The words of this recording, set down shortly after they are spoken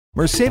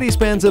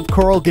Mercedes-Benz of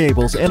Coral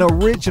Gables, an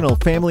original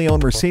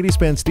family-owned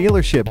Mercedes-Benz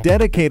dealership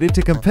dedicated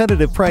to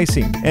competitive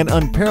pricing and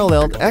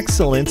unparalleled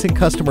excellence in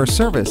customer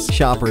service.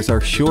 Shoppers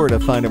are sure to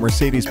find a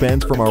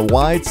Mercedes-Benz from our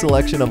wide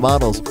selection of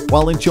models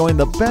while enjoying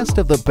the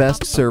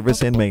best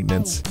service and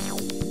maintenance.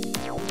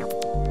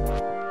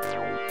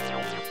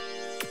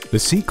 The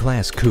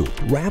C-Class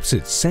Coupe wraps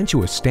its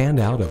sensuous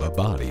standout of a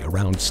body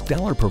around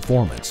stellar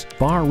performance,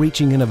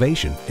 far-reaching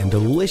innovation, and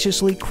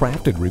deliciously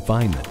crafted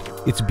refinement.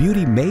 Its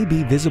beauty may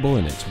be visible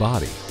in its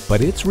body, but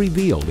it's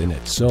revealed in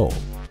its soul.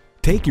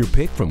 Take your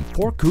pick from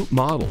 4 coupe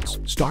models,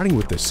 starting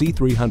with the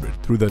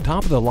C300 through the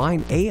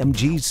top-of-the-line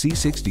AMG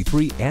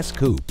C63 S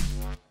Coupe.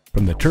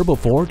 From the Turbo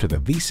 4 to the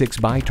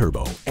V6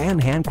 Bi-Turbo and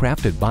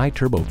handcrafted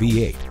Bi-Turbo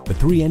V8, the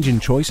 3 engine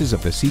choices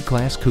of the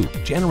C-Class Coupe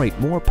generate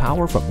more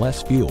power from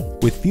less fuel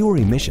with fewer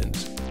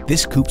emissions.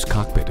 This coupe's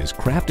cockpit is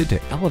crafted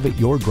to elevate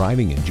your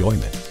driving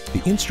enjoyment.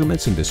 The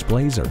instruments and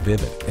displays are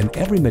vivid, and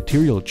every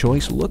material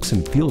choice looks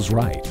and feels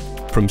right.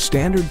 From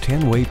standard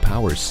 10-way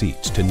power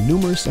seats to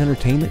numerous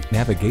entertainment,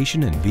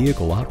 navigation, and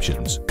vehicle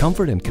options,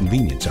 comfort and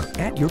convenience are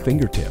at your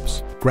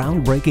fingertips.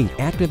 Groundbreaking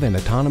active and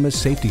autonomous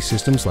safety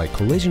systems like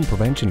Collision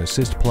Prevention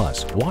Assist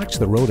Plus watch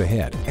the road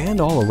ahead and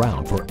all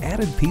around for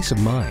added peace of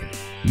mind.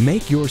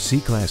 Make your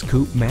C-Class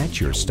Coupe match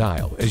your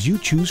style as you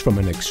choose from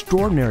an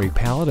extraordinary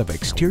palette of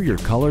exterior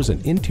colors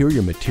and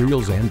interior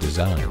materials and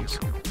designs.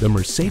 The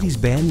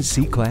Mercedes-Benz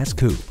C-Class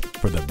Coupe,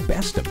 for the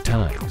best of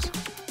times.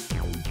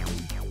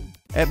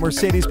 At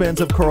Mercedes-Benz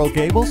of Coral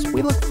Gables,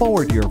 we look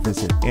forward to your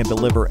visit and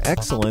deliver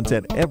excellence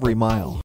at every mile.